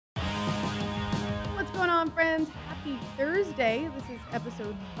on, friends? Happy Thursday. This is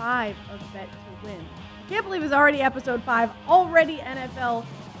episode 5 of Bet to Win. I can't believe it's already episode 5, already NFL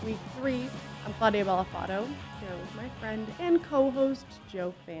Week 3. I'm Claudia Bellafato, here with my friend and co-host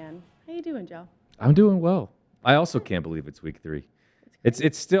Joe Fan. How you doing, Joe? I'm doing well. I also can't believe it's week 3.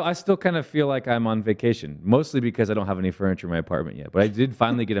 It's still, I still kind of feel like I'm on vacation, mostly because I don't have any furniture in my apartment yet. But I did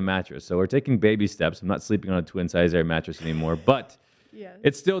finally get a mattress, so we're taking baby steps. I'm not sleeping on a twin-size air mattress anymore, but Yes.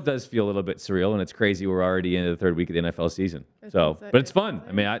 it still does feel a little bit surreal, and it's crazy. We're already into the third week of the NFL season, but it's fun.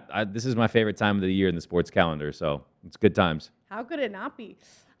 I mean, this is my favorite time of the year in the sports calendar, so it's good times. How could it not be?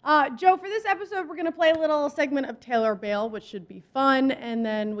 Joe, for this episode, we're going to play a little segment of Taylor Bale, which should be fun. And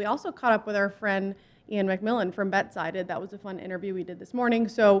then we also caught up with our friend Ian McMillan from BetSided. That was a fun interview we did this morning.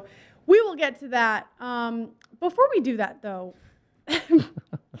 So we will get to that. Before we do that, though,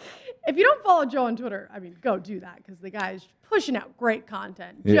 if you don't follow Joe on Twitter, I mean, go do that because the guy is pushing out great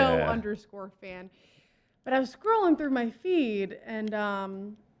content. Yeah. Joe_fan. But I was scrolling through my feed and I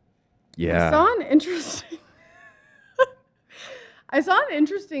Yeah. saw an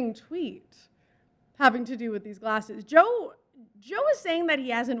interesting tweet having to do with these glasses. Joe is saying that he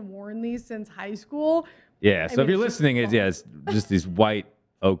hasn't worn these since high school. Yeah, so if you're it's just listening, it's just these white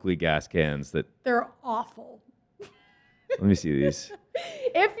Oakley gas cans that, They're awful. let me see these.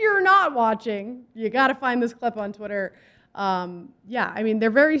 If you're not watching, you got to find this clip on Twitter. Yeah, I mean, they're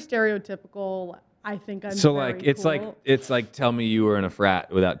very stereotypical. I think I'm So very like, cool. it's like tell me you were in a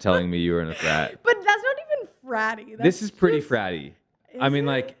frat without telling me you were in a frat. But that's not even fratty. This is pretty just- fratty. Is I mean, it?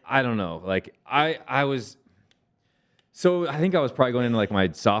 like, I don't know. Like, I was, so I think I was probably going into like my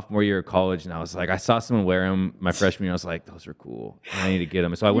sophomore year of college, and I was like, I saw someone wear them my freshman year. I was like, those are cool. I need to get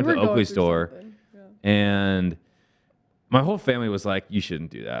them. So I You went to were the going Oakley through store, something. Yeah. and my whole family was like, you shouldn't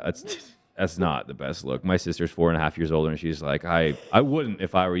do that. That's not the best look. My sister's 4.5 years older, and she's like, I wouldn't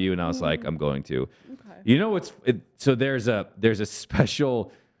if I were you. And I was like, I'm going to. Okay. You know what's so there's a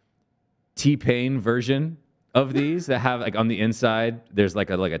special T-Pain version of these that have like on the inside there's like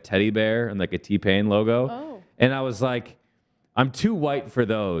a teddy bear and like a T-Pain logo. Oh. And I was like, I'm too white for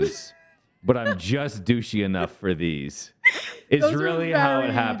those, but I'm just douchey enough for these. It's Those are really how it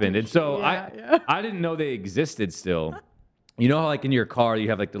very happened. And so douchey, yeah. I didn't know they existed still. You know how like in your car you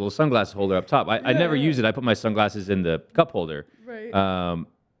have like the little sunglasses holder up top. I never use it. I put my sunglasses in the cup holder. Right.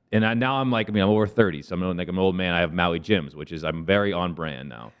 Now I'm like, I'm over 30, so I'm like an old man. I have Maui Jims, which is I'm very on brand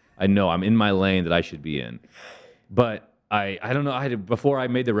now. I know I'm in my lane that I should be in. But I don't know. Before I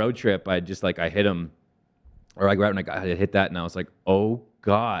made the road trip, I hit them, or I grabbed and I hit that, and I was like, oh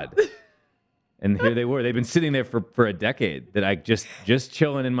God. And here they were. They've been sitting there for a decade. That I just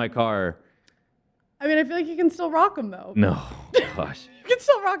chilling in my car. I mean, I feel like you can still rock them, though. No, gosh. You can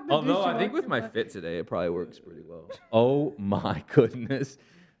still rock the Although douchey I think look. with my fit today, it probably works pretty well. Oh my goodness,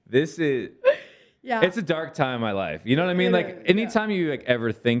 this is. Yeah. It's a dark time in my life. You know what I mean? It Like is, anytime you like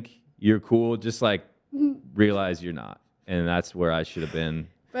ever think you're cool, just like realize you're not. And that's where I should have been.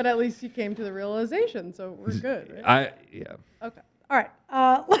 But at least you came to the realization, so we're good, right? Yeah. Okay. All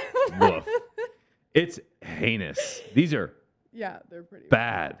right. Woof. It's heinous. These are Yeah, they're pretty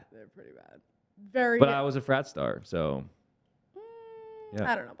bad. They're pretty bad. Very But I was a frat star, so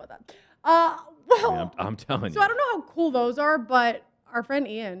yeah. I don't know about that. I Well, mean, I'm telling so you. I don't know how cool those are, but our friend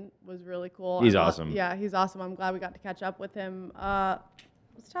Ian was really cool. He's awesome. Yeah, he's awesome. I'm glad we got to catch up with him.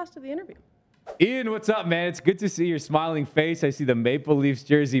 Let's toss to the interview. Ian, what's up, man? It's good to see your smiling face. I see the Maple Leafs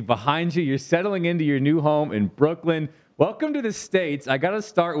jersey behind you. You're settling into your new home in Brooklyn. Welcome to the States. I got to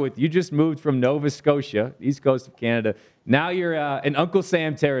start with you just moved from Nova Scotia, east coast of Canada. Now you're in Uncle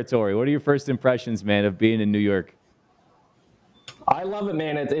Sam territory. What are your first impressions, man, of being in New York? I love it,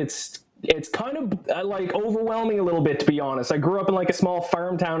 man. It's kind of like overwhelming a little bit, to be honest. I grew up in like a small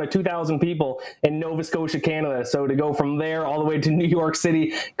farm town of 2,000 people in Nova Scotia, Canada. So to go from there all the way to New York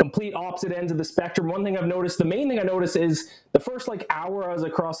City, complete opposite ends of the spectrum. One thing I've noticed, the main thing I noticed is the first like hour I was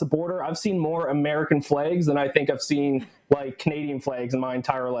across the border, I've seen more American flags than I think I've seen like Canadian flags in my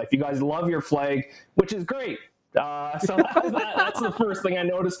entire life. You guys love your flag, which is great. So that's the first thing I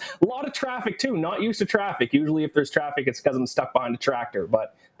noticed. A lot of traffic too. Not used to traffic. Usually if there's traffic, it's because I'm stuck behind a tractor,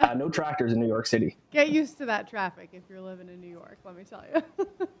 but no tractors in New York City. Get used to that traffic if you're living in New York, let me tell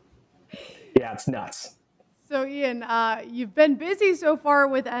you. Yeah, it's nuts. So, Ian, you've been busy so far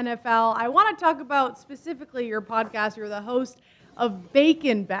with NFL. I want to talk about specifically your podcast. You're the host of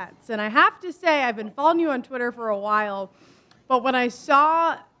Bacon Bets. And I have to say, I've been following you on Twitter for a while, but when I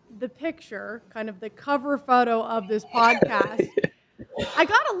saw the picture, kind of the cover photo of this podcast, I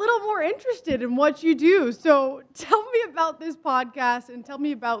got a little more interested in what you do. So tell me about this podcast and tell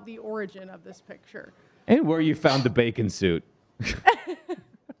me about the origin of this picture. And where you found the bacon suit.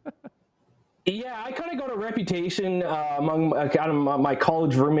 Yeah, I kind of got a reputation among kind of my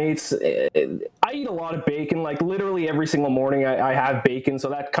college roommates. I eat a lot of bacon, like literally every single morning I have bacon, so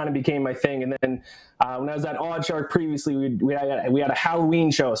that kind of became my thing. And then when I was at Odd Shark previously, we had a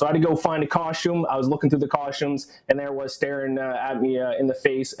Halloween show, so I had to go find a costume. I was looking through the costumes, and there was staring at me in the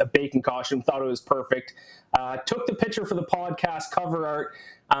face a bacon costume. Thought it was perfect. Took the picture for the podcast cover art.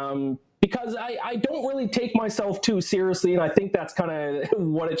 Because I don't really take myself too seriously, and I think that's kind of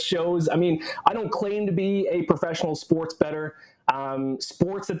what it shows. I mean, I don't claim to be a professional sports bettor.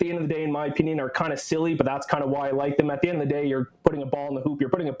 Sports, at the end of the day, in my opinion, are kind of silly, but that's kind of why I like them. At the end of the day, you're putting a ball in the hoop, you're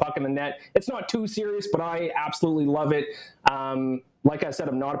putting a puck in the net. It's not too serious, but I absolutely love it. Like I said,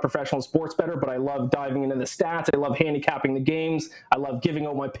 I'm not a professional sports bettor, but I love diving into the stats. I love handicapping the games. I love giving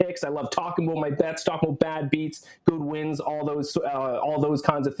out my picks. I love talking about my bets, talking about bad beats, good wins, all those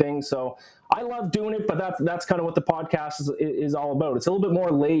kinds of things. So I love doing it, but that's kind of what the podcast is all about. It's a little bit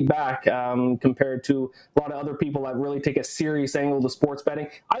more laid back compared to a lot of other people that really take a serious angle to sports betting.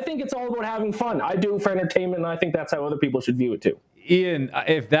 I think it's all about having fun. I do it for entertainment, and I think that's how other people should view it too. Ian,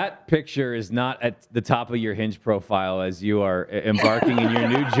 if that picture is not at the top of your Hinge profile as you are embarking in your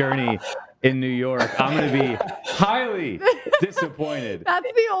new journey in New York, I'm going to be highly disappointed.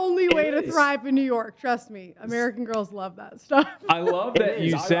 That's the only way to thrive in New York. Trust me. American girls love that stuff. I love that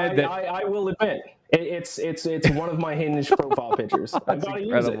you said that. I will admit. It's one of my Hinge profile pictures. I gotta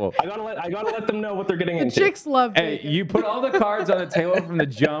incredible. use it. I gotta let them know what they're getting into. Chicks love Hey, you put all the cards on the table from the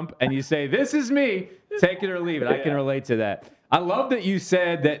jump, and you say, "This is me. Take it or leave it." I can relate to that. I love that you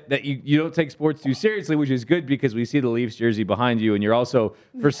said that you don't take sports too seriously, which is good because we see the Leafs jersey behind you, and you're also,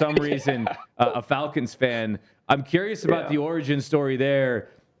 for some reason, a Falcons fan. I'm curious about the origin story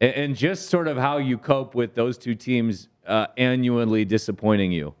there, and just sort of how you cope with those two teams annually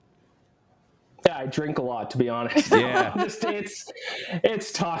disappointing you. Yeah, I drink a lot, to be honest. Yeah.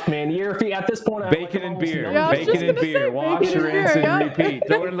 It's tough, man. At this point, Bacon and beer. Yeah, I was just Bacon and gonna beer. say Wash, bacon and rinse, beer, and yeah. repeat.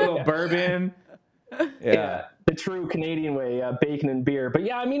 Throw in a little bourbon. Yeah. The true Canadian way, bacon and beer. But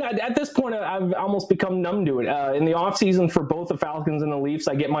yeah, I mean, at this point, I've almost become numb to it. In the off season for both the Falcons and the Leafs,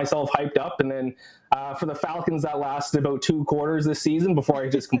 I get myself hyped up, and then for the Falcons, that lasted about 2 quarters this season before I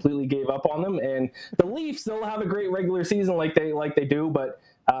just completely gave up on them. And the Leafs, they'll have a great regular season like they do, but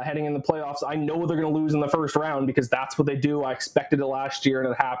heading in the playoffs, I know they're going to lose in the first round because that's what they do. I expected it last year,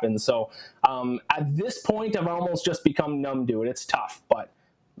 and it happened. So at this point, I've almost just become numb to it. It's tough, but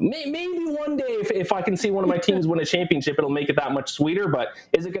maybe one day if I can see one of my teams win a championship, it'll make it that much sweeter. But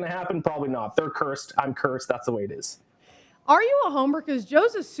is it going to happen? Probably not. They're cursed. I'm cursed. That's the way it is. Are you a homer? Because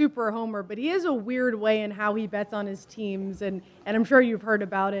Joe's a super homer, but he has a weird way in how he bets on his teams, and I'm sure you've heard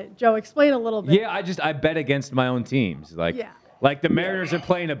about it. Joe, explain a little bit. Yeah, I bet against my own teams. Like the Mariners are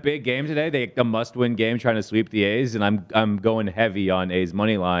playing a big game today. A must-win game, trying to sweep the A's, and I'm going heavy on A's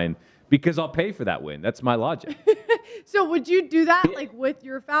money line because I'll pay for that win. That's my logic. So would you do that like with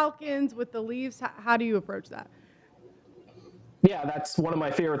your Falcons, with the Leafs? How do you approach that? Yeah, that's one of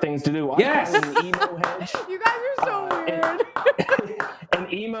my favorite things to do. Yes! I call it an emo hedge. You guys are so weird.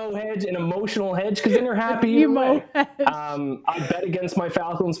 An emo hedge, an emotional hedge, because then you're happy. Emo hedge. I bet against my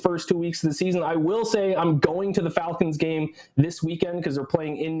Falcons first 2 weeks of the season. I will say I'm going to the Falcons game this weekend because they're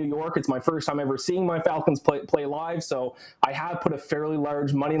playing in New York. It's my first time ever seeing my Falcons play live, so I have put a fairly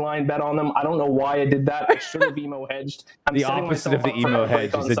large money line bet on them. I don't know why I did that. I should have emo hedged. The opposite of the emo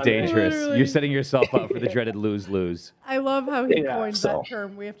hedge is a dangerous. Literally. You're setting yourself up for the dreaded lose-lose. I love how he Yeah, coined so- that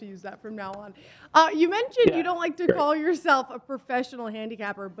term. We have to use that from now on. You mentioned you don't like to call yourself a professional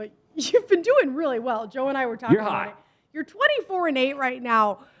handicapper, but you've been doing really well. Joe and I were talking You're about hot. it. You're 24-8 right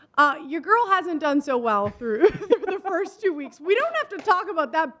now. Your girl hasn't done so well through the first 2 weeks. We don't have to talk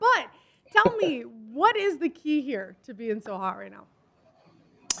about that, but tell me, what is the key here to being so hot right now?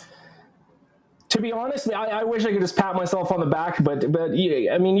 To be honest, I wish I could just pat myself on the back, but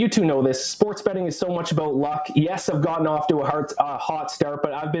yeah, I mean, you two know this. Sports betting is so much about luck. Yes, I've gotten off to a hot start,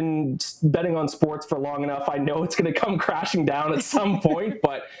 but I've been betting on sports for long enough. I know it's going to come crashing down at some point,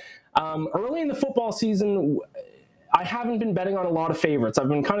 but early in the football season, I haven't been betting on a lot of favorites. I've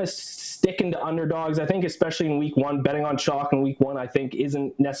been kind of sticking to underdogs. I think especially in week 1, betting on chalk in week 1, I think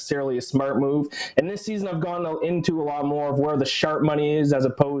isn't necessarily a smart move. And this season I've gone into a lot more of where the sharp money is as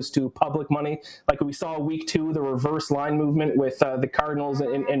opposed to public money. Like we saw week 2, the reverse line movement with the Cardinals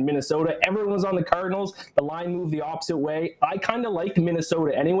and Minnesota. Everyone was on the Cardinals. The line moved the opposite way. I kind of liked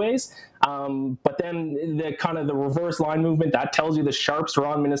Minnesota anyways. But then the reverse line movement, that tells you the sharps are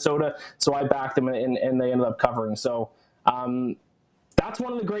on Minnesota. So I backed them and they ended up covering. So that's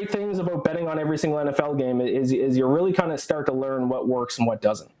one of the great things about betting on every single NFL game is you really kind of start to learn what works and what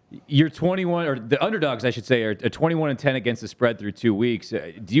doesn't. You're 21, or the underdogs, I should say, are 21-10 against the spread through 2 weeks.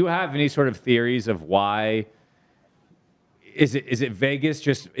 Do you have any sort of theories of why? Is it Vegas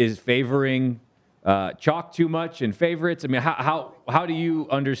just is favoring chalk too much and favorites? I mean, how do you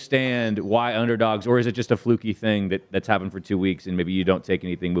understand why underdogs, or is it just a fluky thing that's happened for 2 weeks and maybe you don't take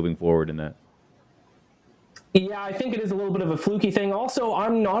anything moving forward in that? Yeah, I think it is a little bit of a fluky thing. Also,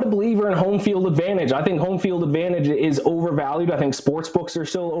 I'm not a believer in home field advantage. I think home field advantage is overvalued. I think sports books are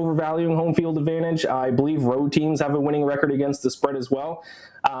still overvaluing home field advantage. I believe road teams have a winning record against the spread as well.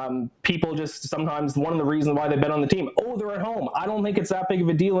 People just sometimes, one of the reasons why they bet on the team, they're at home. I don't think it's that big of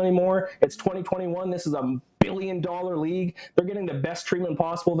a deal anymore. It's 2021. This is a billion-dollar league. They're getting the best treatment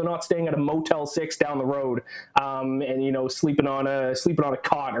possible. They're not staying at a Motel 6 down the road, and sleeping on a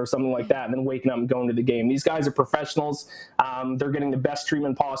cot or something like that, and then waking up and going to the game. These guys are professionals. They're getting the best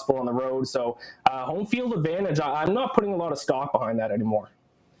treatment possible on the road. So home field advantage, I'm not putting a lot of stock behind that anymore.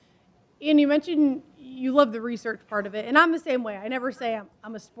 Ian, you mentioned you love the research part of it, and I'm the same way. I never say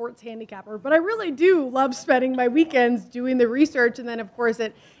I'm a sports handicapper, but I really do love spending my weekends doing the research, and then, of course,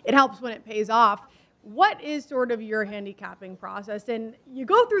 it helps when it pays off. What is sort of your handicapping process? And you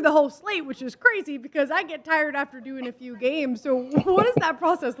go through the whole slate, which is crazy because I get tired after doing a few games. So what does that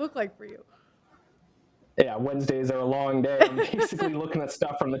process look like for you? Yeah, Wednesdays are a long day. I'm basically looking at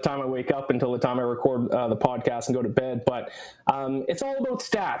stuff from the time I wake up until the time I record the podcast and go to bed. But it's all about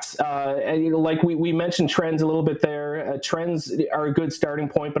stats. Like we mentioned trends a little bit there. Trends are a good starting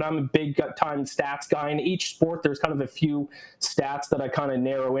point, but I'm a big time stats guy. In each sport, there's kind of a few stats that I kind of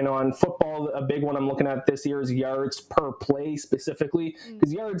narrow in on. Football, a big one I'm looking at this year is yards per play specifically,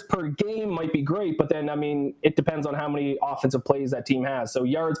 because yards per game might be great, but then, it depends on how many offensive plays that team has. So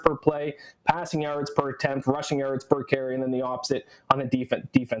yards per play, passing yards per attempt, rushing yards per carry, and then the opposite on the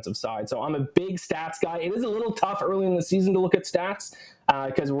defensive side. So I'm a big stats guy. It is a little tough early in the season to look at stats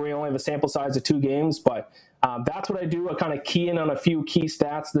because we only have a sample size of 2 games, but that's what I do. I kind of key in on a few key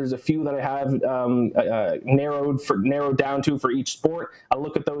stats. There's a few that I have narrowed down to for each sport. I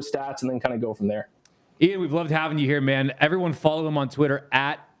look at those stats and then kind of go from there. Ian, we've loved having you here, man. Everyone follow him on Twitter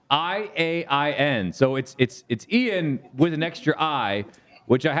at IAIN. So it's Ian with an extra I,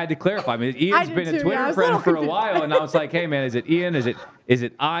 which I had to clarify. Ian's been a Twitter friend for a while, and I was like, hey, man, is it Ian? Is it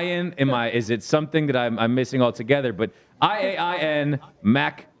Ian? Is it something that I'm missing altogether? But IAIN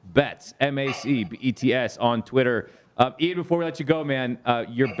Mac Bets, MACBETS on Twitter. Ian, before we let you go, man,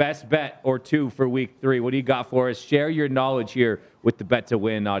 your best bet or 2 for week 3. What do you got for us? Share your knowledge here with the Bet to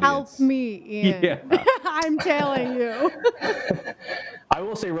Win audience. Help me, Ian. Yeah. I'm telling you. I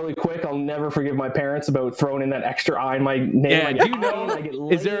will say really quick, I'll never forgive my parents about throwing in that extra I in my name. Yeah, do you know?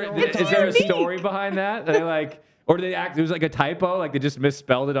 Is there a story behind that? Or do they act? It was like a typo, like they just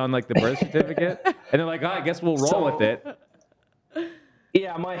misspelled it on like the birth certificate, and they're like, I guess we'll roll with it.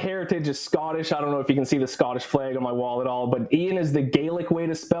 Yeah, my heritage is Scottish. I don't know if you can see the Scottish flag on my wall at all, but Ian is the Gaelic way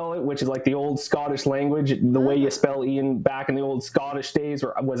to spell it, which is like the old Scottish language. The way you spell Ian back in the old Scottish days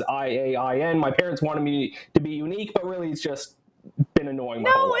was IAIN. My parents wanted me to be unique, but really it's just been annoying.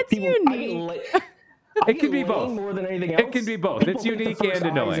 No, it's unique. It can be both. More than anything else. It can be both. It's unique and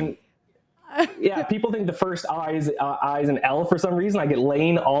annoying. Yeah, people think the first I is an L for some reason. I get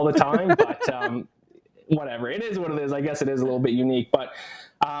Lane all the time, but whatever. It is what it is. I guess it is a little bit unique, but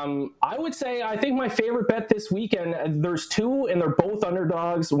I would say I think my favorite bet this weekend, there's 2 and they're both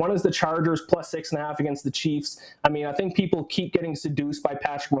underdogs. One is the Chargers plus 6.5 against the Chiefs. I think people keep getting seduced by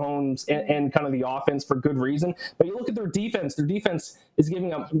Patrick Mahomes and kind of the offense for good reason, but you look at their defense is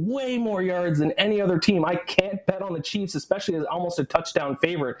giving up way more yards than any other team. I can't bet on the Chiefs, especially as almost a touchdown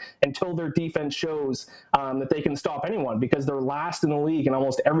favorite, until their defense shows that they can stop anyone, because they're last in the league in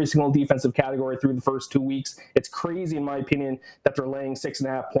almost every single defensive category through the first 2 weeks. It's crazy, in my opinion, that they're laying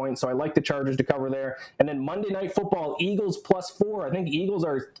 6.5 points. So I like the Chargers to cover there. And then Monday Night Football, Eagles plus 4. I think Eagles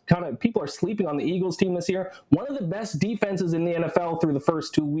are people are sleeping on the Eagles team this year. One of the best defenses in the NFL through the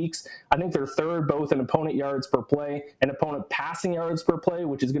first 2 weeks. I think they're third both in opponent yards per play and opponent passing yards per play,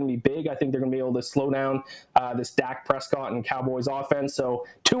 which is going to be big. I think they're going to be able to slow down this Dak Prescott and Cowboys offense. So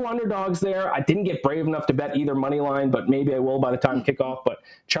 2 underdogs there. I didn't get brave enough to bet either money line, but maybe I will by the time kickoff. But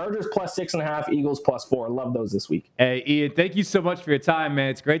Chargers plus 6.5, Eagles plus 4. I love those this week. Hey, Ian, thank you so much for your time, man.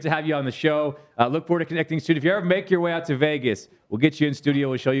 It's great to have you on the show. Look forward to connecting soon. If you ever make your way out to Vegas, we'll get you in studio.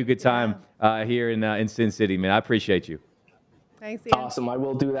 We'll show you a good time here in Sin City, man. I appreciate you. Thanks, Ian. Awesome. I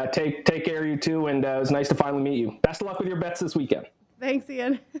will do that. Take care of you too, and it was nice to finally meet you. Best of luck with your bets this weekend. Thanks,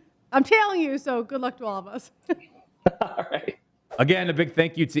 Ian. I'm telling you, so good luck to all of us. All right. Again, a big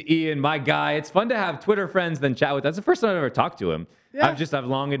thank you to Ian, my guy. It's fun to have Twitter friends then chat with. That's the first time I've ever talked to him. Yeah. I've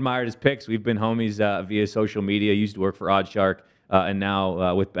long admired his picks. We've been homies via social media. Used to work for OddsShark. and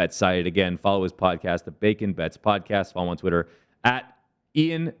now with BetSight. Again, follow his podcast, the Bacon Bets Podcast. Follow him on Twitter at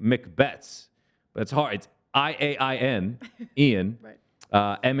Ian McBets. But it's hard. It's IAIN, Ian. Right.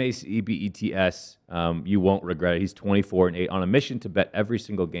 MACBETS. You won't regret it. He's 24-8 on a mission to bet every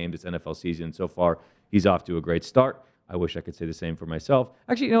single game this NFL season. So far, he's off to a great start. I wish I could say the same for myself.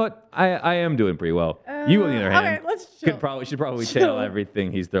 Actually, you know what? I am doing pretty well. You, on the other hand, okay, let's chill. should probably tail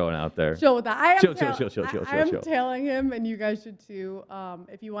everything he's throwing out there. Chill with that. I am Chill. tailing him, and you guys should too.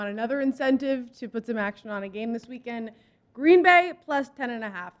 If you want another incentive to put some action on a game this weekend, Green Bay plus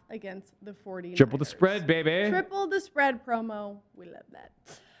 10.5 against the 49ers. Triple the spread, baby. Triple the spread promo. We love that.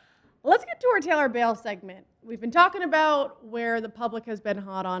 Let's get to our Taylor Bale segment. We've been talking about where the public has been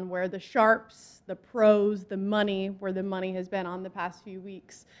hot on, where the sharps, the pros, the money, where the money has been on the past few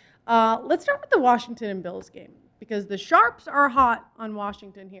weeks. Let's start with the Washington and Bills game, because the sharps are hot on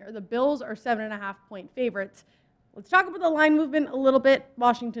Washington here. The Bills are 7.5-point favorites. Let's talk about the line movement a little bit.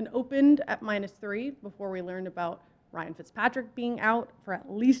 Washington opened at -3 before we learned about Ryan Fitzpatrick being out for at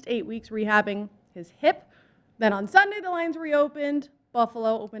least 8 weeks rehabbing his hip. Then on Sunday, the lines reopened.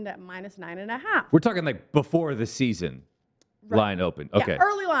 Buffalo opened at -9.5. We're talking like before the season line opened. Okay. Yeah,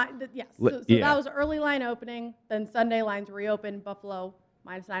 early line. Yes. So yeah. that was early line opening. Then Sunday lines reopened. Buffalo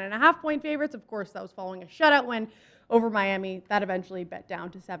 -9.5-point favorites. Of course, that was following a shutout win over Miami. That eventually bet down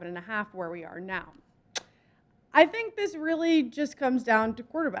to 7.5, where we are now. I think this really just comes down to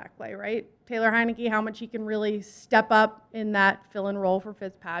quarterback play, right? Taylor Heinicke, how much he can really step up in that fill-in role for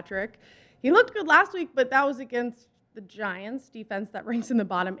Fitzpatrick. He looked good last week, but that was against the Giants defense that ranks in the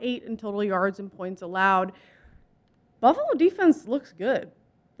bottom 8 in total yards and points allowed. Buffalo defense looks good.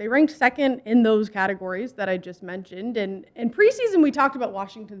 They ranked second in those categories that I just mentioned. And in preseason, we talked about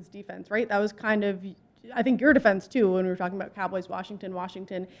Washington's defense, right? That was kind of, I think, your defense too, when we were talking about Cowboys, Washington.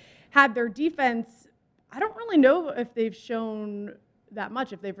 Washington had their defense. I don't really know if they've shown that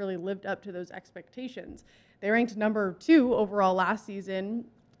much, if they've really lived up to those expectations. They ranked number 2 overall last season,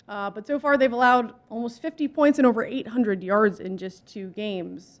 but so far they've allowed almost 50 points and over 800 yards in just 2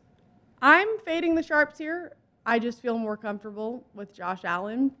 games. I'm fading the Sharps here. I just feel more comfortable with Josh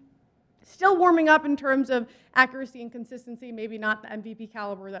Allen. Still warming up in terms of accuracy and consistency, maybe not the MVP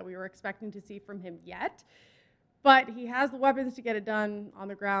caliber that we were expecting to see from him yet. But he has the weapons to get it done on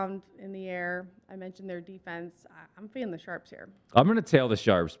the ground, in the air. I mentioned their defense. I'm feeling the Sharps here. I'm going to tail the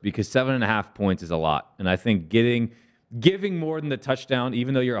Sharps because 7.5 points is a lot. And I think giving more than the touchdown,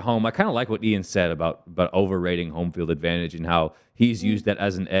 even though you're at home, I kind of like what Ian said about overrating home field advantage and how he's used that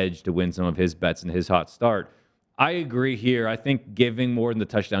as an edge to win some of his bets in his hot start. I agree here. I think giving more than the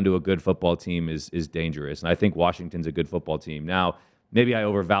touchdown to a good football team is dangerous. And I think Washington's a good football team. Now, maybe I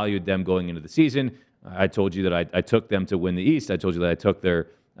overvalued them going into the season. I told you that I took them to win the East. I told you that I took their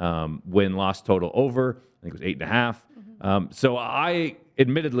win-loss total over. I think it was 8.5. So I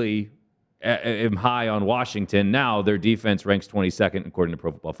admittedly am high on Washington. Now their defense ranks 22nd according to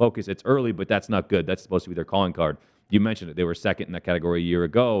Pro Football Focus. It's early, but that's not good. That's supposed to be their calling card. You mentioned it. They were second in that category a year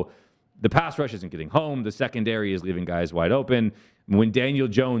ago. The pass rush isn't getting home. The secondary is leaving guys wide open. When Daniel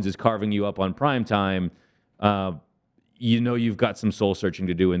Jones is carving you up on prime time, you know you've got some soul searching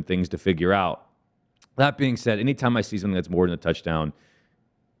to do and things to figure out. That being said, anytime I see something that's more than a touchdown,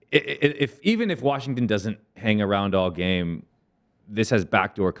 even if Washington doesn't hang around all game, this has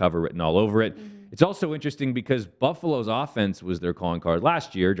backdoor cover written all over it. Mm-hmm. It's also interesting because Buffalo's offense was their calling card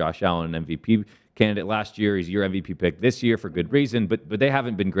last year. Josh Allen, an MVP candidate last year. He's your MVP pick this year for good reason, but they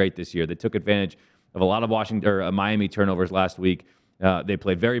haven't been great this year. They took advantage of a lot of Miami turnovers last week. They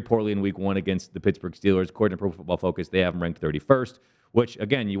played very poorly in week 1 against the Pittsburgh Steelers. According to Pro Football Focus, they have them ranked 31st. Which,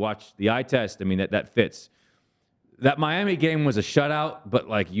 again, you watch the eye test, I mean, that fits. That Miami game was a shutout, but,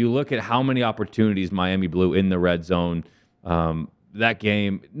 like, you look at how many opportunities Miami blew in the red zone. That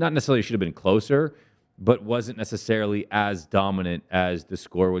game, not necessarily should have been closer, but wasn't necessarily as dominant as the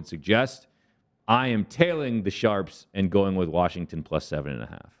score would suggest. I am tailing the Sharps and going with Washington plus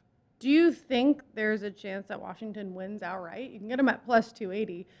 7.5. Do you think there's a chance that Washington wins outright? You can get them at plus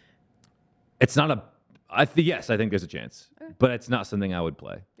 280. It's not a... yes, I think there's a chance, but it's not something I would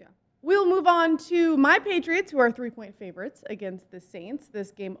play. Yeah. We'll move on to my Patriots, who are 3-point favorites against the Saints.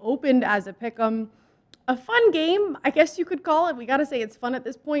 This game opened as a pick'em. A fun game, I guess you could call it. We got to say it's fun at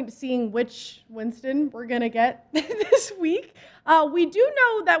this point, seeing which Winston we're going to get this week. We do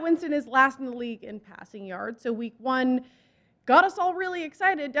know that Winston is last in the league in passing yards, so week 1 got us all really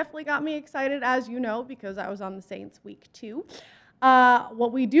excited. Definitely got me excited, as you know, because I was on the Saints week 2.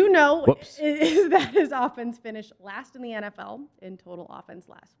 What we do know is that his offense finished last in the NFL in total offense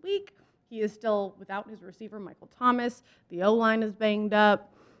last week. He is still without his receiver, Michael Thomas. The O-line is banged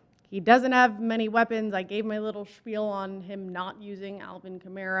up. He doesn't have many weapons. I gave my little spiel on him not using Alvin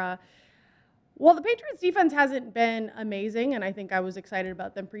Kamara. Well, the Patriots defense hasn't been amazing, and I think I was excited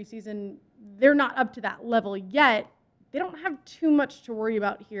about them preseason. They're not up to that level yet. They don't have too much to worry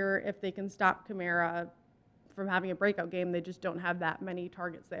about here if they can stop Kamara from having a breakout game. They just don't have that many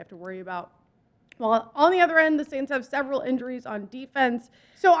targets they have to worry about. Well, on the other end, the Saints have several injuries on defense.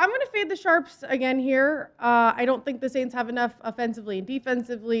 So I'm going to fade the Sharps again here. I don't think the Saints have enough offensively and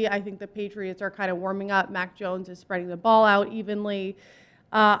defensively. I think the Patriots are kind of warming up. Mac Jones is spreading the ball out evenly.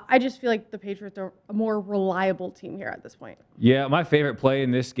 I just feel like the Patriots are a more reliable team here at this point. Yeah, my favorite play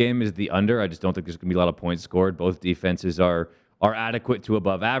in this game is the under. I just don't think there's going to be a lot of points scored. Both defenses are adequate to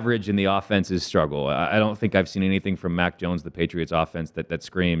above average, and the offenses struggle. I don't think I've seen anything from Mac Jones, the Patriots offense, that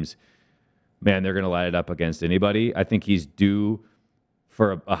screams, man, they're going to light it up against anybody. I think he's due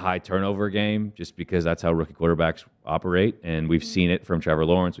for a high turnover game just because that's how rookie quarterbacks operate. And we've seen it from Trevor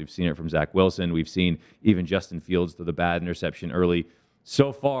Lawrence. We've seen it from Zach Wilson. We've seen even Justin Fields throw the bad interception early.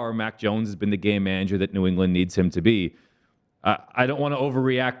 So far, Mac Jones has been the game manager that New England needs him to be. I don't want to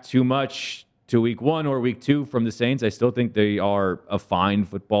overreact too much to week 1 or week 2 from the Saints. I still think they are a fine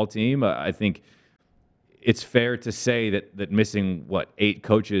football team. I think it's fair to say that missing, 8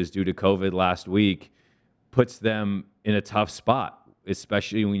 coaches due to COVID last week puts them in a tough spot,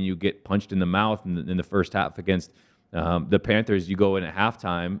 especially when you get punched in the mouth in the first half against the Panthers. You go in at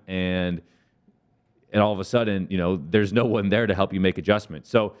halftime, and all of a sudden, there's no one there to help you make adjustments.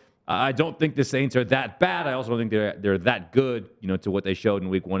 So I don't think the Saints are that bad. I also don't think they're that good, to what they showed in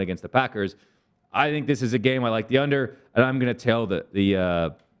week 1 against the Packers. I think this is a game I like the under, and I'm going to tail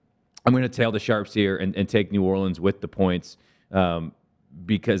the Sharps here and take New Orleans with the points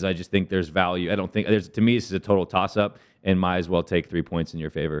because I just think there's value. I don't think to me this is a total toss-up and might as well take 3 points in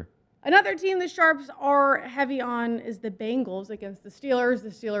your favor. Another team the Sharps are heavy on is the Bengals against the Steelers. The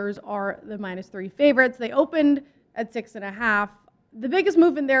Steelers are the -3 favorites. They opened at 6.5. The biggest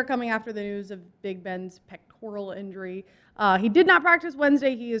movement there coming after the news of Big Ben's pectoral injury. He did not practice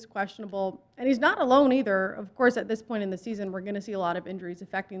Wednesday. He is questionable. And he's not alone either. Of course, at this point in the season, we're going to see a lot of injuries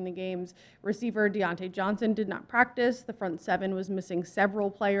affecting the games. Receiver Deontay Johnson did not practice. The front seven was missing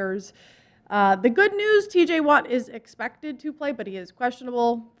several players. The good news, TJ Watt is expected to play, but he is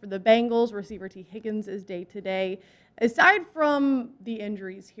questionable. For the Bengals, receiver T. Higgins is day-to-day. Aside from the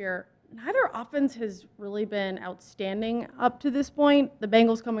injuries here, neither offense has really been outstanding up to this point. The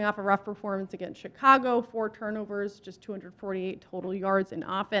Bengals coming off a rough performance against Chicago, 4 turnovers, just 248 total yards in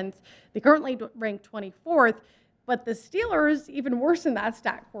offense. They currently rank 24th, but the Steelers, even worse in that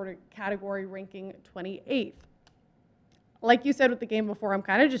stat category, ranking 28th. Like you said with the game before, I'm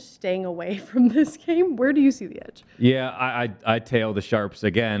kind of just staying away from this game. Where do you see the edge? Yeah, I tail the Sharps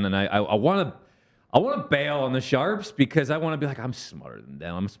again, and I want to bail on the Sharps because I want to be like, I'm smarter than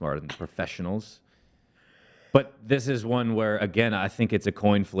them. I'm smarter than the professionals. But this is one where, again, I think it's a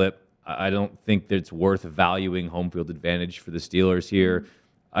coin flip. I don't think that it's worth valuing home field advantage for the Steelers here.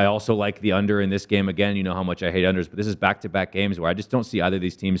 I also like the under in this game. Again, you know how much I hate unders, but this is back-to-back games where I just don't see either of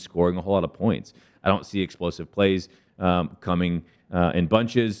these teams scoring a whole lot of points. I don't see explosive plays coming in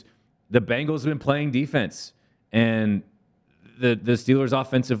bunches. The Bengals have been playing defense, and the Steelers'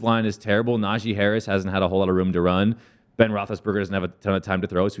 offensive line is terrible. Najee Harris hasn't had a whole lot of room to run. Ben Roethlisberger doesn't have a ton of time to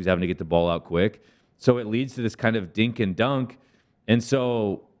throw, so he's having to get the ball out quick. So it leads to this kind of dink and dunk. And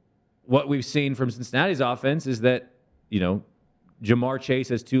so what we've seen from Cincinnati's offense is that, Jamar Chase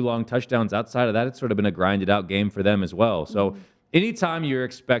has 2 long touchdowns. Outside of that, it's sort of been a grinded-out game for them as well. So anytime you're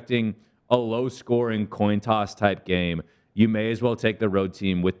expecting a low-scoring coin toss type game, you may as well take the road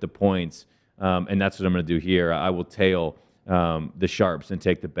team with the points, and that's what I'm going to do here. I will tail the Sharps and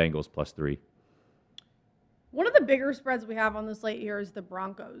take the Bengals +3. One of the bigger spreads we have on the slate here is the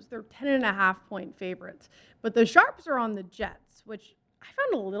Broncos. They're 10.5-point favorites, but the Sharps are on the Jets, which I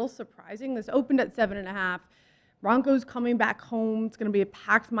found a little surprising. This opened at 7.5. Broncos coming back home. It's going to be a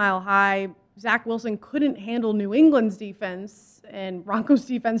packed Mile High. Zach Wilson couldn't handle New England's defense, and Broncos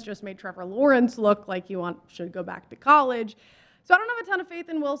defense just made Trevor Lawrence look like he should go back to college. So I don't have a ton of faith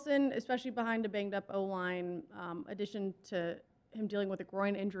in Wilson, especially behind a banged-up O-line, addition to him dealing with a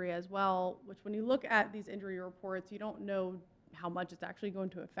groin injury as well, which when you look at these injury reports, you don't know how much it's actually going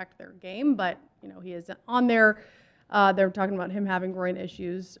to affect their game, but, he is on there. They're talking about him having groin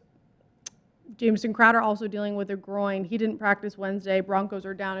issues. Jameson Crowder also dealing with a groin. He didn't practice Wednesday. Broncos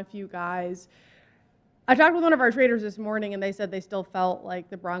are down a few guys. I talked with one of our traders this morning, and they said they still felt like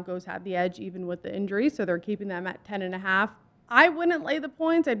the Broncos had the edge even with the injury, so they're keeping them at 10.5. I wouldn't lay the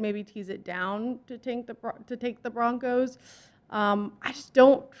points. I'd maybe tease it down to take the Broncos. I just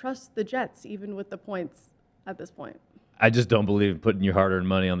don't trust the Jets, even with the points at this point. I just don't believe in putting your hard-earned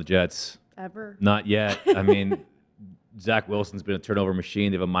money on the Jets. Ever. Not yet. I mean, Zach Wilson's been a turnover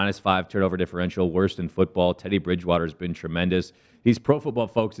machine. They have a -5 turnover differential, worst in football. Teddy Bridgewater's been tremendous. He's Pro Football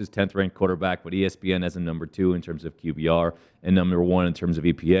Focus's 10th ranked quarterback, but ESPN has him number 2 in terms of QBR and number 1 in terms of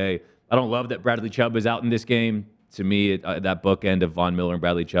EPA. I don't love that Bradley Chubb is out in this game. To me, that bookend of Von Miller and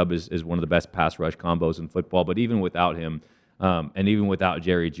Bradley Chubb is one of the best pass rush combos in football. But even without him, and even without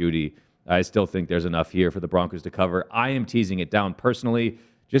Jerry Jeudy, I still think there's enough here for the Broncos to cover. I am teasing it down personally,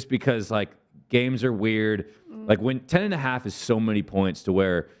 just because games are weird. When 10.5 is so many points to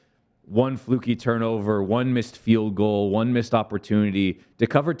where one fluky turnover, one missed field goal, one missed opportunity to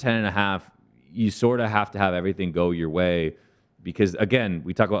cover 10.5, you sort of have to have everything go your way. Because again,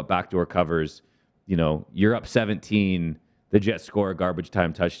 we talk about backdoor covers. You're up 17, the Jets score a garbage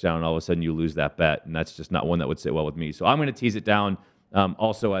time touchdown, and all of a sudden you lose that bet, and that's just not one that would sit well with me. So I'm going to tease it down.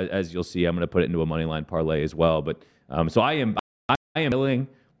 Also, as you'll see, I'm going to put it into a money line parlay as well. But so I am willing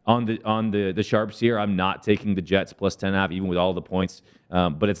on the sharps here. I'm not taking the Jets plus 10.5, even with all the points.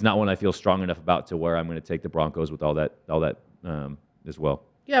 But it's not one I feel strong enough about to where I'm going to take the Broncos with all that as well.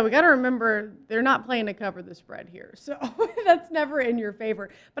 Yeah, we got to remember they're not playing to cover the spread here, so that's never in your favor.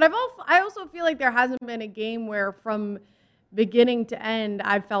 But I also feel like there hasn't been a game where from beginning to end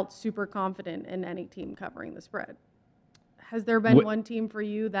I've felt super confident in any team covering the spread. Has there been one team for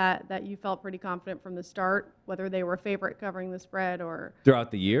you that you felt pretty confident from the start, whether they were a favorite covering the spread or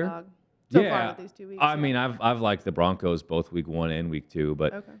throughout the year? So far with these 2 weeks. I mean, I've liked the Broncos both week 1 and week 2,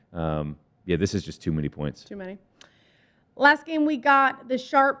 but okay. This is just too many points. Too many. Last game we got, the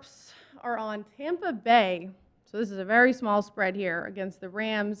Sharps are on Tampa Bay. So this is a very small spread here against the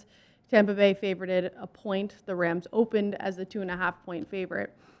Rams. Tampa Bay favorited a point. The Rams opened as a 2.5-point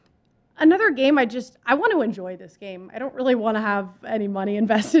favorite. Another game I want to enjoy this game. I don't really want to have any money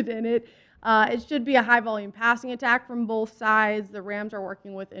invested in it. It should be a high-volume passing attack from both sides. The Rams are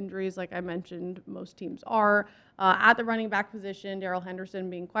working with injuries, like I mentioned, most teams are. At the running back position, Darrell Henderson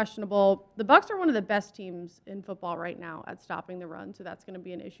being questionable. The Bucs are one of the best teams in football right now at stopping the run, so that's going to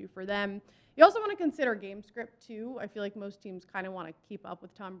be an issue for them. You also want to consider game script, too. I feel like most teams kind of want to keep up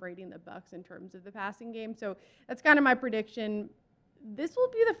with Tom Brady and the Bucs in terms of the passing game, so that's kind of my prediction. This will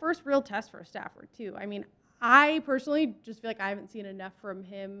be the first real test for Stafford, too. I mean, I personally just feel like I haven't seen enough from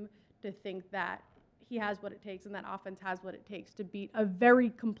him to think that he has what it takes and that offense has what it takes to beat a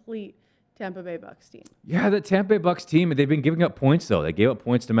very complete Tampa Bay Bucs team. Yeah, the Tampa Bay Bucs team, they've been giving up points, though. They gave up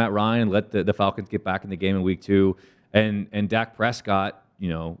points to Matt Ryan and let the Falcons get back in the game in week 2. And Dak Prescott,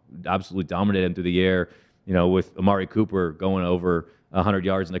 absolutely dominated him through the air, with Amari Cooper going over 100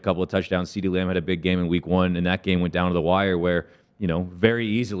 yards and a couple of touchdowns. CeeDee Lamb had a big game in week 1, and that game went down to the wire where very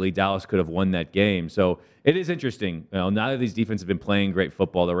easily Dallas could have won that game. So it is interesting. Neither of these defenses have been playing great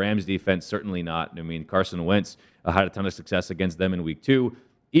football. The Rams defense, certainly not. I mean, Carson Wentz had a ton of success against them in week 2.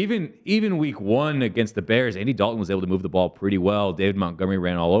 Even week 1 against the Bears, Andy Dalton was able to move the ball pretty well. David Montgomery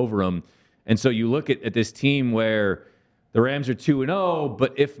ran all over him. And so you look at this team where the Rams are 2-0,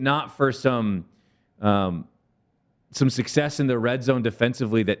 but if not for some success in the red zone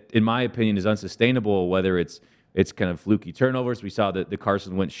defensively that, in my opinion, is unsustainable, whether it's kind of fluky turnovers. We saw the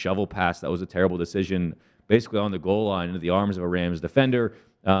Carson Wentz shovel pass. That was a terrible decision, basically on the goal line into the arms of a Rams defender.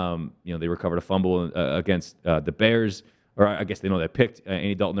 They recovered a fumble against the Bears, or I guess they picked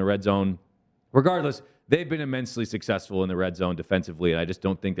Andy Dalton in the red zone. Regardless, they've been immensely successful in the red zone defensively, and I just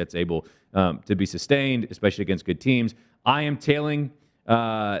don't think that's able to be sustained, especially against good teams. I am tailing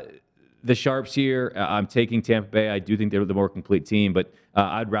the Sharps here. I'm taking Tampa Bay. I do think they're the more complete team, but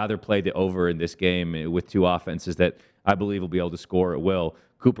I'd rather play the over in this game with two offenses that I believe will be able to score at will.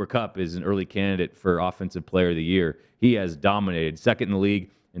 Cooper Kupp is an early candidate for Offensive Player of the Year. He has dominated, second in the league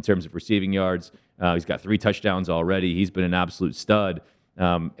in terms of receiving yards. He's got 3 touchdowns already. He's been an absolute stud.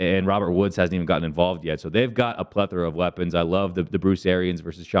 And Robert Woods hasn't even gotten involved yet. So they've got a plethora of weapons. I love the Bruce Arians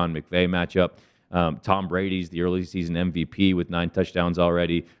versus Sean McVay matchup. Tom Brady's the early season MVP with 9 touchdowns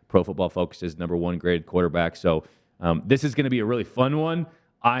already. Pro Football Focus's #1 graded quarterback. So this is going to be a really fun one.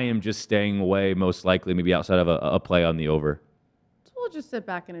 I am just staying away, most likely, maybe outside of a play on the over. So we'll just sit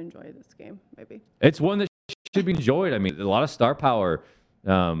back and enjoy this game, maybe. It's one that should be enjoyed. I mean, a lot of star power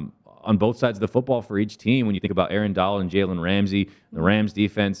on both sides of the football for each team. When you think about Aaron Donald and Jalen Ramsey, the Rams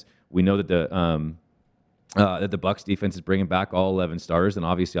defense, we know that the Bucs defense is bringing back all 11 starters, and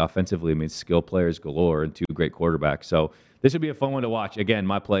obviously offensively, I mean, skill players galore and 2 great quarterbacks. So this would be a fun one to watch. Again,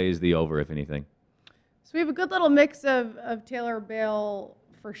 my play is the over, if anything. So we have a good little mix of Taylor Bale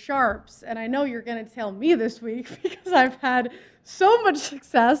for Sharps, and I know you're going to tell me this week because I've had so much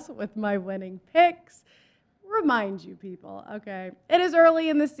success with my winning picks. remind you people, okay? It is early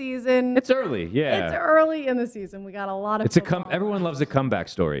in the season. It's early, yeah. It's early in the season. We got a lot of Everyone loves a comeback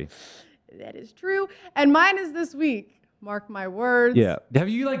story. That is true. And mine is this week. Mark my words. Yeah. Have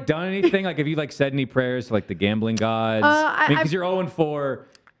you done anything? Have you said any prayers to the gambling gods? Because you're 0-4.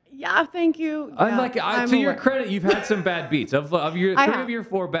 Yeah, thank you. Yeah, to your credit, you've had some bad beats. Of your three of your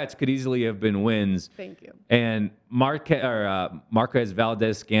 4 bets could easily have been wins. Thank you. And Marquez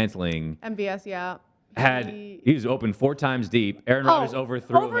Valdez-Scantling, MVS, yeah. he was open 4 times deep. Aaron Rodgers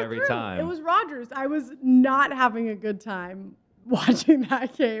overthrew him every time. It was Rodgers. I was not having a good time watching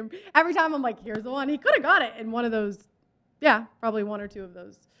that game. Every time I'm like, here's the one. He could have got it in one of those. Yeah, probably 1 or 2 of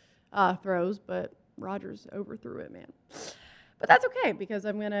those throws, but Rodgers overthrew it, man. But that's okay because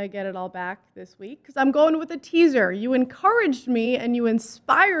I'm going to get it all back this week because I'm going with a teaser. You encouraged me and you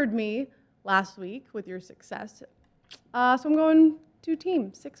inspired me last week with your success. So I'm going 2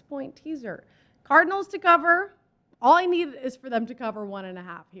 teams, 6-point teaser. Cardinals to cover. All I need is for them to cover 1.5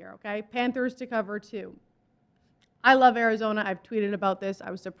 here, okay? Panthers to cover 2. I love Arizona. I've tweeted about this. I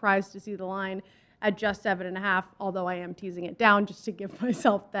was surprised to see the line at just 7.5, although I am teasing it down just to give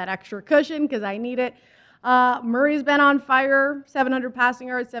myself that extra cushion because I need it. Murray's been on fire, 700 passing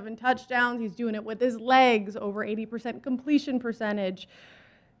yards, 7 touchdowns. He's doing it with his legs, over 80% completion percentage.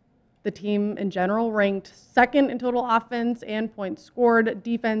 The team in general ranked 2nd in total offense and points scored.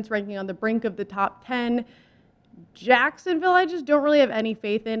 Defense ranking on the brink of the top 10. Jacksonville, I just don't really have any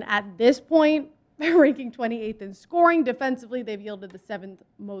faith in at this point. They're ranking 28th in scoring. Defensively, they've yielded the 7th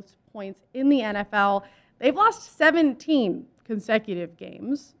most points in the NFL. They've lost 17 consecutive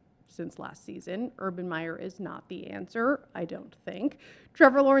games since last season. Urban Meyer is not the answer, I don't think.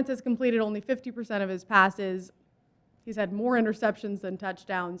 Trevor Lawrence has completed only 50% of his passes. He's had more interceptions than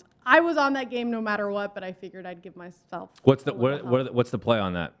touchdowns. I was on that game no matter what, but I figured I'd give myself. What's the play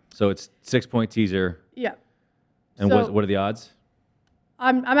on that? So it's 6-point teaser. Yeah. And so, what are the odds?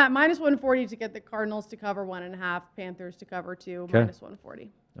 I'm at minus 140 to get the Cardinals to cover 1.5, Panthers to cover 2, okay. minus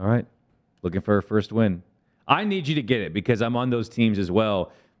 140. All right. Looking for a first win. I need you to get it because I'm on those teams as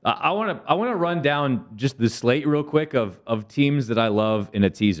well. I want to run down just the slate real quick of teams that I love in a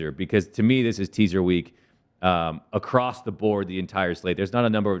teaser because to me this is teaser week across the board, the entire slate. There's not a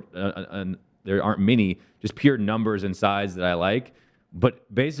number, there aren't many, just pure numbers and sides that I like.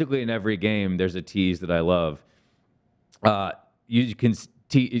 But basically in every game, there's a tease that I love. You can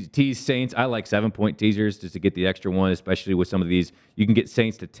tease Saints. I like 7-point teasers just to get the extra one, especially with some of these. You can get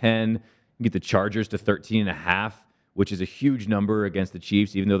Saints to 10. You can get the Chargers to 13.5, which is a huge number against the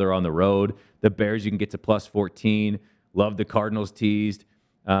Chiefs, even though they're on the road. The Bears, you can get to plus 14. Love the Cardinals teased.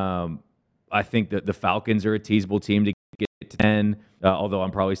 I think that the Falcons are a teasable team to get to 10, although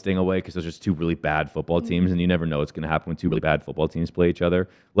I'm probably staying away because those are just 2 really bad football teams, and you never know what's going to happen when 2 really bad football teams play each other.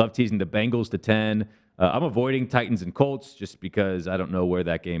 Love teasing the Bengals to 10. I'm avoiding Titans and Colts just because I don't know where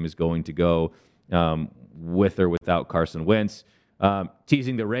that game is going to go with or without Carson Wentz.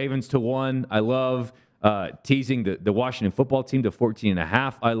 Teasing the Ravens to 1, I love. Teasing the Washington football team to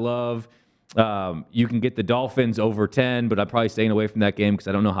 14.5, I love. You can get the Dolphins over 10, but I'm probably staying away from that game because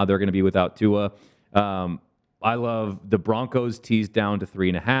I don't know how they're going to be without Tua. I love the Broncos teased down to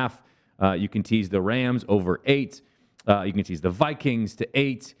 3.5. You can tease the Rams over 8. You can tease the Vikings to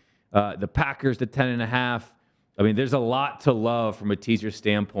 8. The Packers to 10.5. I mean, there's a lot to love from a teaser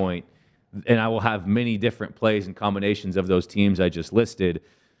standpoint, and I will have many different plays and combinations of those teams I just listed.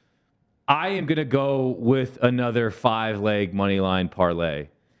 I am going to go with another 5-leg money line parlay.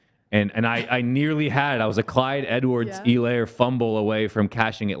 And I nearly had it. I was a Clyde Edwards-Helaire fumble away from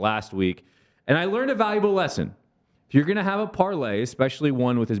cashing it last week. And I learned a valuable lesson. If you're going to have a parlay, especially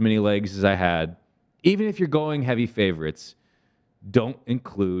one with as many legs as I had, even if you're going heavy favorites, don't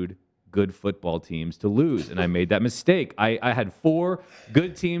include good football teams to lose. And I made that mistake. I had 4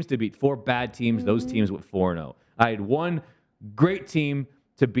 good teams to beat 4 bad teams. Those teams went 4-0. I had 1 great team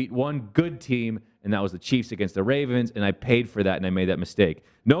to beat 1 good team, and that was the Chiefs against the Ravens, and I paid for that, and I made that mistake.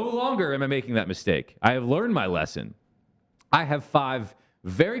 No longer am I making that mistake. I have learned my lesson. I have 5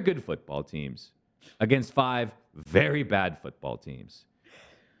 very good football teams against 5 very bad football teams.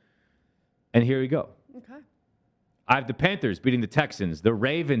 And here we go. Okay. I have the Panthers beating the Texans, the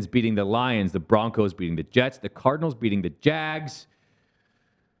Ravens beating the Lions, the Broncos beating the Jets, the Cardinals beating the Jags,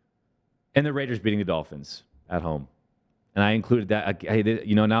 and the Raiders beating the Dolphins at home. And I included that.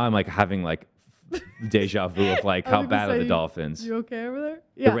 Now I'm having deja vu of how bad are the Dolphins. You okay over there?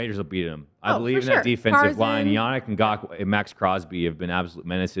 Yeah. The Raiders will beat them. I believe in that defensive line. Yannick Ngakoue and Max Crosby have been absolute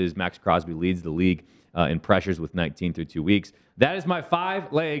menaces. Max Crosby leads the league in pressures with 19 through 2 weeks. That is my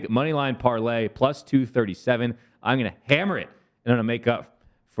 5-leg moneyline parlay plus 237. I'm going to hammer it, and I'm going to make up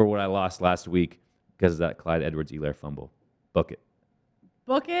for what I lost last week because of that Clyde Edwards-Helaire fumble. Book it.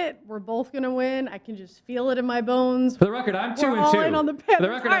 Book it. We're both going to win. I can just feel it in my bones. For the record, I'm 2-2. all in on the For Panthers. the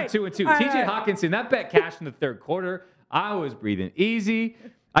record, All I'm right. 2-2. All right, TJ all right. Hawkinson, that bet cashed in the third quarter. I was breathing easy.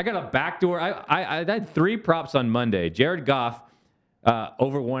 I got a backdoor. I had 3 props on Monday. Jared Goff,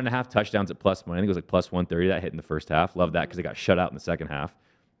 over 1.5 touchdowns at +1. I think it was like +130. That hit in the first half. Love that because it got shut out in the second half.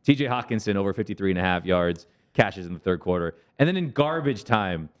 TJ Hawkinson, over 53.5 yards, cashes in the third quarter. And then in garbage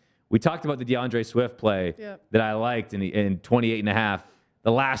time, we talked about the DeAndre Swift play Yep. that I liked in 28.5.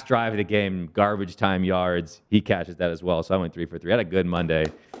 The last drive of the game, garbage time yards, he catches that as well. So I went 3 for 3. I had a good Monday.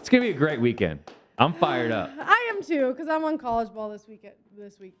 It's going to be a great weekend. I'm fired up. I am too, because I'm on college ball this week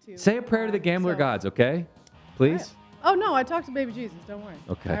too. Say a prayer to the gambler So- gods, okay? Please? Oh, no, I talked to baby Jesus. Don't worry.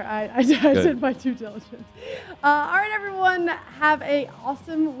 Okay. I did my due diligence. All right, everyone. Have a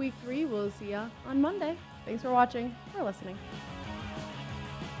awesome week 3. We'll see ya on Monday. Thanks for watching or listening.